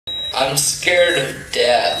I'm scared of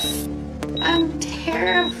death. I'm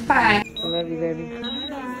terrified. I love you, baby.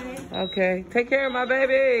 Okay, take care of my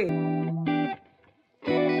baby.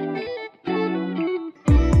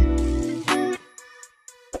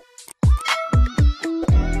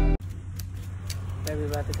 Baby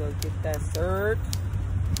about to go get that cert.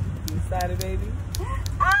 You excited, baby? Oh my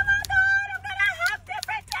God, I'm gonna have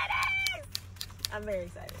different titties! I'm very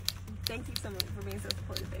excited. Thank you so much for being so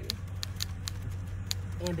supportive, baby.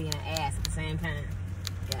 And being an ass at the same time.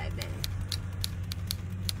 God dang.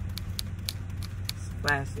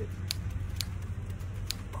 Splash it.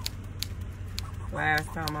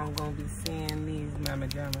 Last time I'm gonna be seeing these mama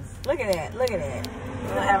jammas. Look at that, look at that.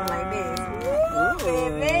 We're gonna have them like this. Woo,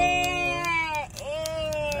 baby!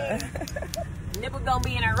 Nipple gonna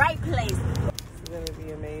be in the right place. It's gonna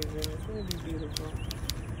be amazing. It's gonna be beautiful.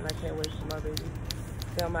 And I can't wait for my baby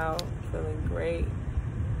to come out feeling great.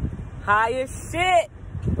 High as shit.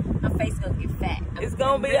 My face gonna get fat. It's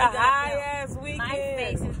gonna be a high ass weekend. My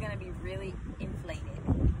face is gonna be really inflated.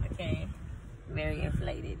 Okay? Very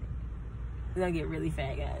inflated. It's gonna get really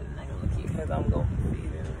fat, guys. It's not gonna look cute. Because I'm gonna be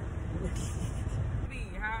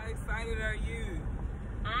feeding. How excited are you?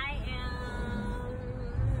 I am.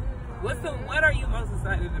 What are you most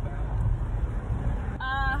excited about?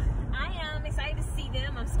 I am excited to see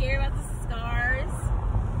them. I'm scared about the scars,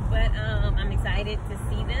 but I'm excited to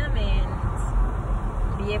see them and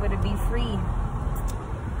be able to be free.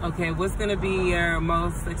 Okay, what's gonna be your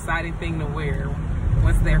most exciting thing to wear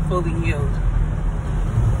once they're fully healed?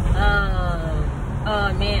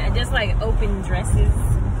 Oh man, just like open dresses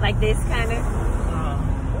like this kind of.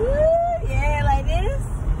 Yeah, like this.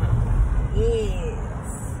 Yes.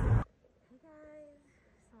 Hey guys,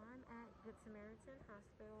 so I'm at Good Samaritan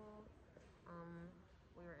Hospital.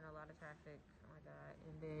 We were in a lot of traffic. Oh my God!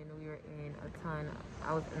 And then we were in a ton.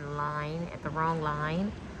 I was in line at the wrong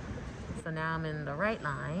line, so now I'm in the right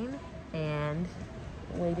line and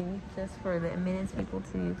waiting just for the admittance people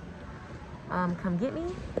to come get me,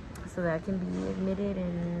 so that I can be admitted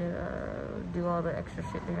and do all the extra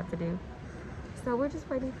shit they have to do. So we're just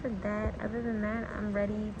waiting for that. Other than that, I'm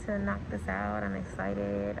ready to knock this out. I'm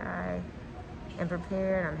excited. I am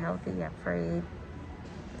prepared. I'm healthy. I prayed.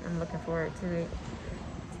 I'm looking forward to it.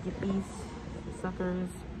 To get these suckers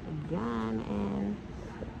done, and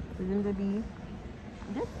for them to be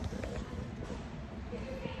good.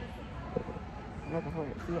 I'm looking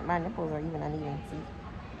forward. See, my nipples are even uneven. See?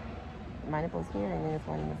 My nipples here, and then this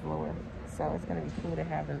one is lower, so it's gonna be cool to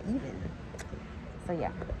have them even. So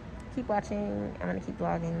yeah, keep watching. I'm gonna keep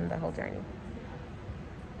vlogging the whole journey.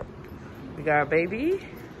 We got a baby.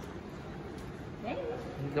 Hey.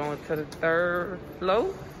 He's going to the 3rd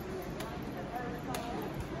floor.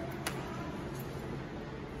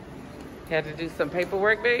 Had to do some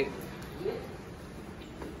paperwork, babe.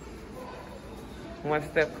 One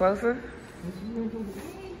step closer.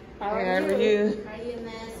 How are you? Are you in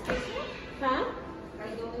the surgery? Huh? Are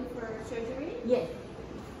you going for surgery? Yes.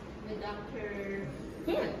 With Dr.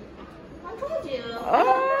 Kim. I told you.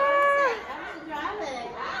 Oh! I was driving.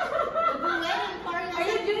 I've been waiting for you. Are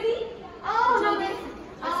you Judy? Oh, no.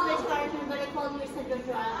 That's my partner, but I called you and said you're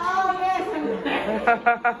driving. Oh, yes.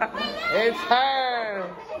 It's her.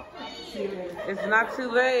 It's not too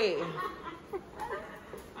late.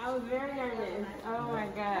 I was very nervous. Oh my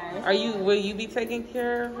gosh. Will you be taking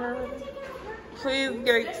care of her?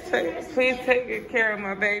 Please take care of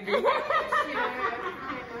my baby.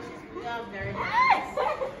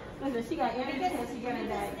 Listen, she got everything because she's gonna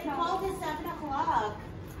die. They called at 7 o'clock.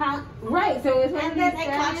 Huh? Right, so it's and then I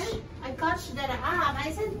catch that up.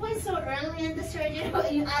 I said, why so early in the surgery?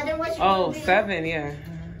 Otherwise, Oh, 7, yeah.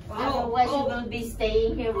 Otherwise, you're going to be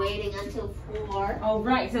staying here waiting until 4. Oh,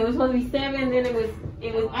 right. So it was supposed to be 7, then it was.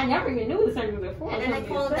 I never even knew the surgery was at 4. And then I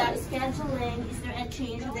called that scheduling. Is there a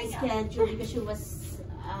change in the schedule? Because she was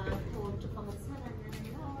told to come at 7.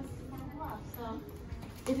 And no, it's 7 o'clock. So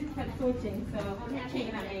it just kept switching. So I'm not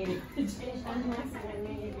checking I made it.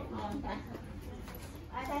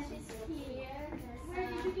 I thought she's here. Where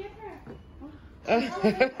did you get her?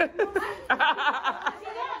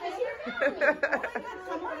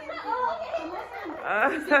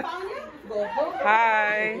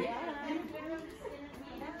 Hi.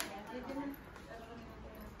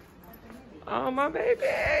 Oh, my baby,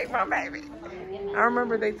 my baby. I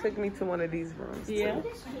remember they took me to one of these rooms. Yeah.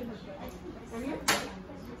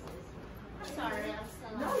 Sorry, I'm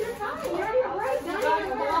still No, you're fine. You're right.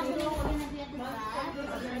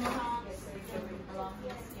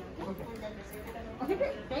 Okay,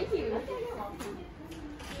 great. Thank you.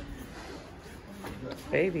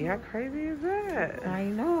 Baby, how crazy is that? I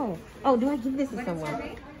know. Oh, do I give this to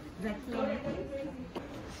someone?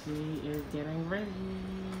 She is getting ready.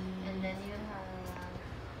 And then you have,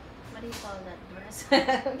 what do you call that dress?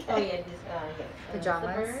 Okay. Oh yeah, this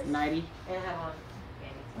Pajamas? Nighty. And I have on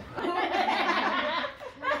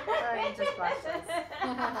Sorry, just flashes.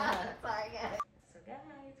 sorry guys. So guys,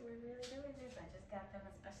 we're really doing this. I just got them a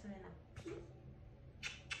specimen of pee.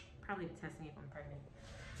 Probably testing if I'm pregnant.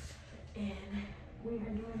 And we are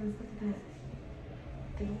doing this. Look at this.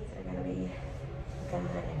 These are gonna be done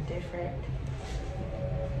in different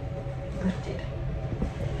lifted.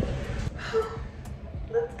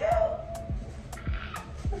 Let's go.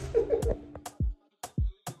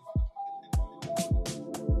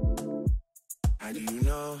 How do you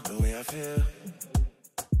know the way I feel?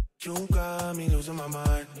 You got me losing my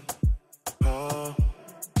mind. Oh,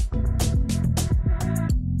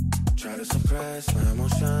 try to suppress my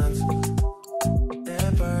emotions.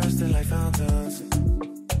 They're bursting like fountains,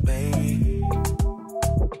 baby.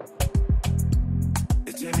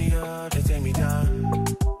 They take me up, they take me down.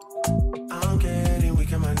 I'm getting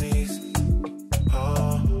weak on my knees.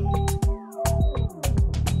 Oh.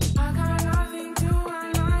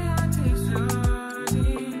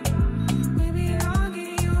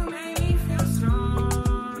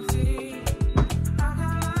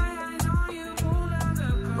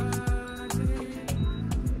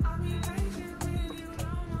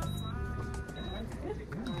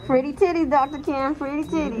 Pretty titties, Dr. Kim. Pretty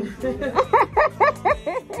titties.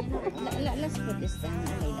 Let's put this down.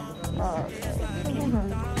 Huh?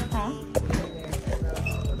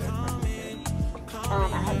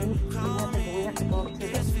 We have to go to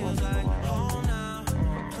the sports store.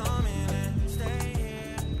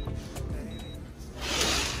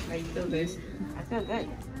 How you feel, babe? I feel good.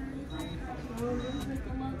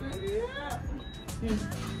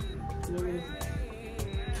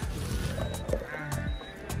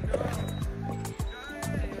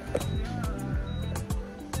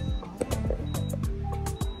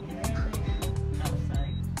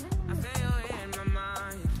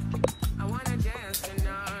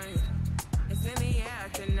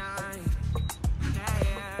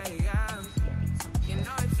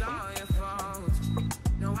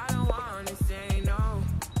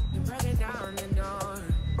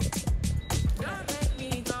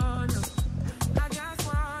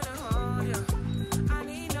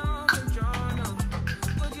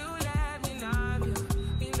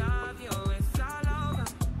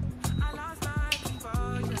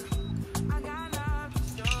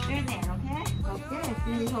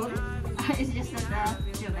 It's just that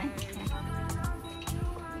the children.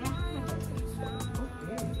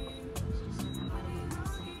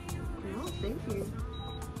 No, thank you.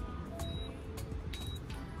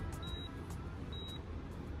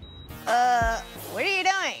 What are you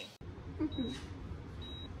doing?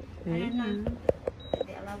 I don't know.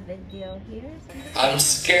 They allow video here. I'm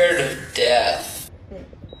scared of death.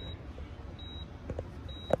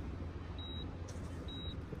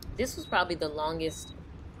 This was probably the longest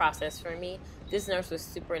process for me. This nurse was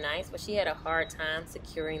super nice, but she had a hard time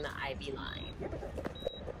securing the IV line.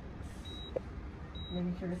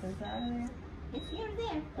 Making sure it's inside of there. It's here and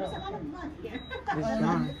there. There's a lot of blood here. It's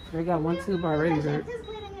gone. They got one tube already, I'm babe. just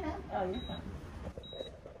cleaning it up. Oh, you're fine.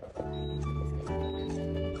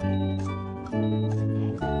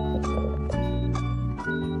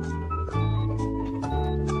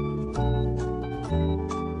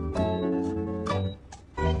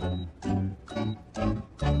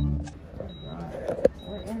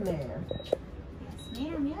 We're in there. Yes,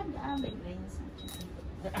 ma'am. You have big veins.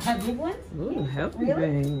 Big ones? Ooh, healthy Really?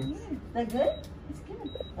 veins. That good? It's good.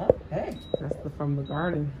 Okay. That's from the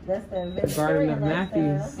garden. That's the Garden of vegetarian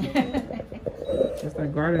Matthews. lifestyle. That's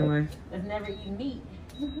that garden life. That's never eaten meat.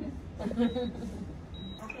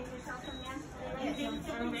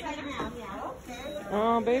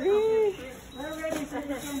 Oh, baby.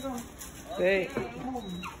 Say,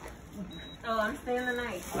 Oh, I'm staying the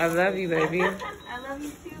night. I love you, baby. I love you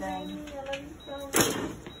too, baby. I love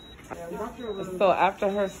you so much. So after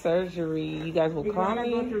her surgery, you guys will You're call gonna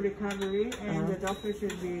go to me? recovery, and the doctor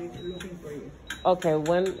should be looking for you. Okay,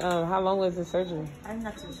 when, how long was the surgery? I'm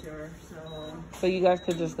not too sure, so So you guys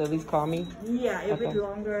could just at least call me? yeah, if Okay. it's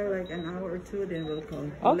longer, like an hour or two, then we'll call.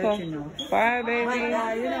 We'll let Okay. you know. Bye, But baby.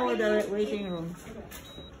 you know the waiting room.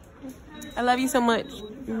 I love you so much.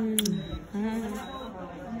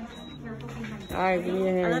 All right, give me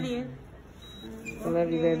your hand. I love you. I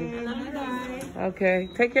love you, baby. I love you guys. Okay,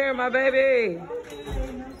 take care of my baby.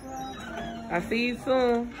 I'll see you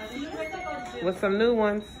soon with some new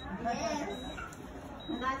ones.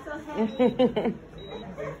 Not so heavy.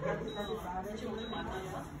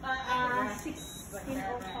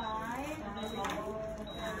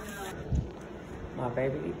 16:05. My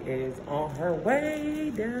baby is on her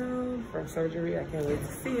way down from surgery. I can't wait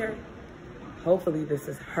to see her. Hopefully this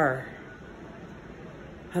is her.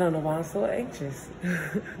 I don't know why I'm so anxious.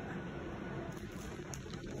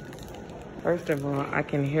 First of all, I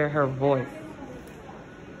can hear her voice.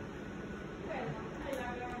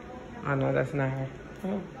 I know that's not her.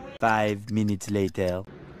 Oh. 5 minutes later.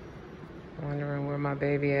 Wondering where my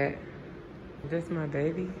baby at. Is this my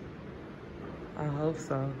baby? I hope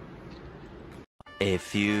so. A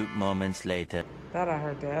few moments later. Thought I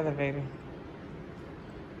heard the elevator.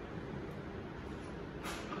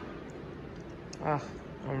 Ah,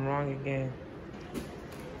 I'm wrong again.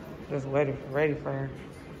 Just ready for her.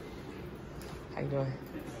 How you doing?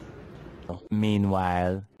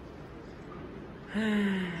 Meanwhile.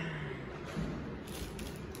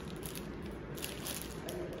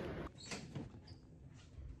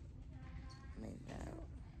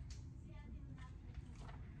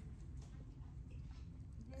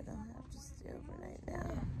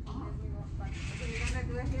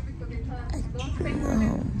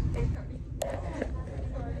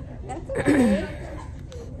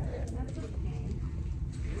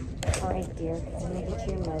 All right, dear. I'm gonna get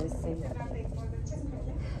you your medicine.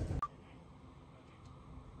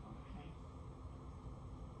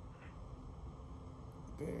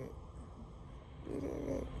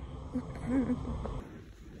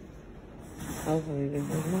 Hopefully this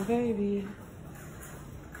is my baby.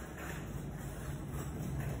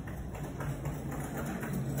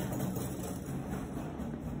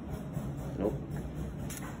 Nope.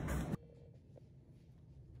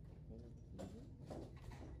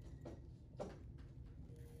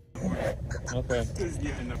 Okay.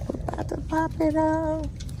 About to pop it out.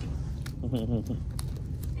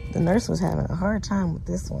 The nurse was having a hard time with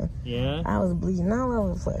this one. Yeah? I was bleeding all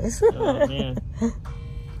over the place. Oh, man.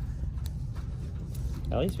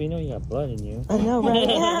 At least we know you got blood in you. I know,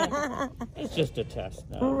 right? It's just a test.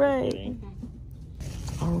 No, All right.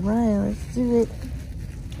 All right, let's do it.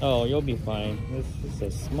 Oh, you'll be fine. This is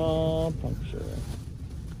a small puncture.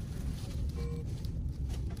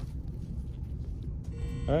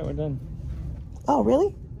 All right, we're done. Oh,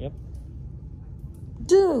 really? Yep.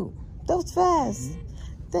 Dude, that was fast.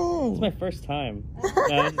 Dang. It's my first time.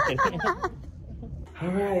 No, I'm just kidding. All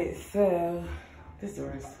right, so this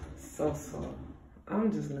door is so small.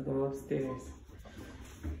 I'm just gonna go upstairs.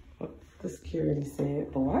 What the security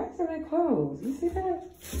said, but why isn't it closed? You see that?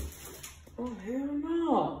 Oh, hell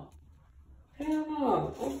no. Hell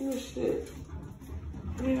no. Open this shit.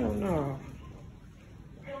 Hell no.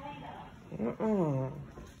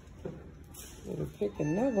 Need to pick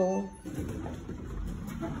another one.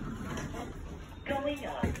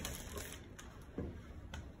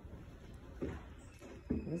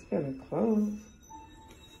 It's gonna close.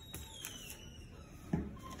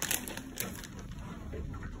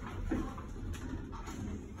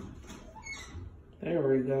 There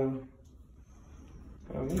we go.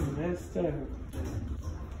 Oh, we messed up.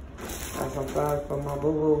 Got some flag for my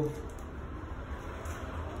boo-boo.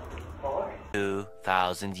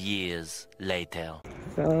 2,000 years later.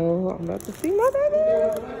 So, I'm about to see my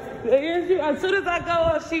baby. There she, as soon as I go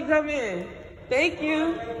up, she come in. Thank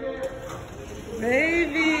you.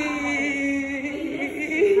 Baby.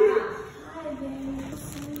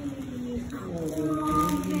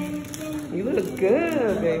 You look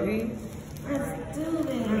good, baby. Let's do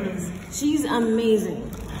this. She's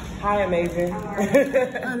amazing. Hi, amazing.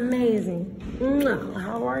 Amazing.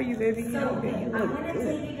 How are you, baby? So, okay, I'm gonna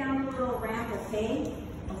take you down a little ramp, okay?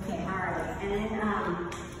 Okay, all right. And then,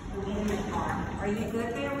 we'll get in the car. Are you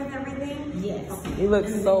good there with everything? Yes. Okay. You look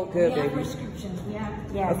so good, baby. Prescriptions.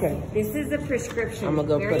 Yes. Okay. This is a prescription. I'm gonna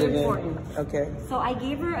go Very put it important. in. Okay. So I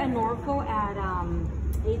gave her a Norco at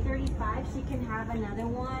 8:35. She can have another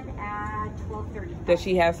one at 12:35. Does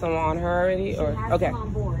she have some on her already? She Or has okay. some on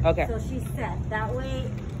board. Okay. So she's set. That way,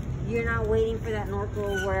 you're not waiting for that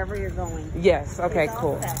Norco wherever you're going. Yes. Okay. It's all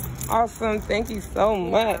Cool. set. Awesome. Thank you so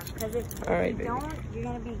much. Because if All right, you baby. don't, you're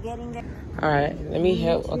gonna be getting there. All right. Let me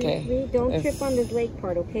help. Okay. Don't Let's- trip on this leg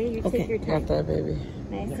part, okay? You take your Okay. time. Got that, baby.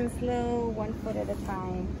 Nice and slow, 1 foot at a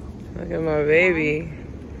time. Look at my baby.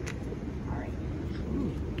 All right.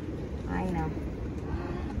 I know.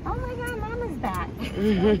 Oh my God, Mama's back.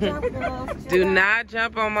 Don't jump, girls. Do not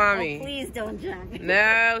jump on mommy. Oh, please don't jump.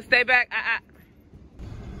 No, stay back.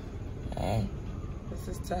 Hey. This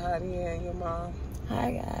is Tahadi and your mom.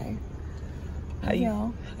 Hi, guys. How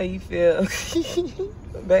you feel?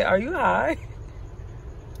 Babe, are you high?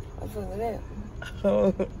 I'm feeling it.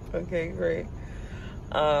 Oh, okay, great.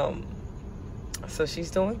 So she's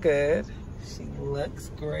doing good. She looks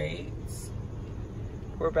great.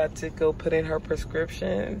 We're about to go put in her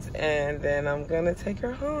prescriptions, and then I'm gonna take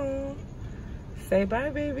her home. Say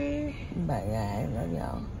bye, baby. Bye, guys. Love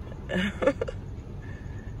y'all.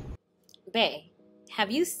 Bae,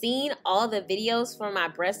 have you seen all the videos from my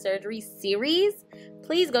breast surgery series?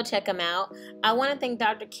 Please go check them out. I want to thank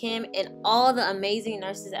Dr. Kim and all the amazing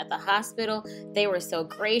nurses at the hospital. They were so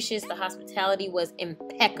gracious. The hospitality was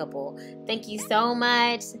impeccable. Thank you so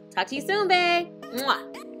much. Talk to you soon, babe.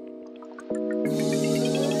 Mwah.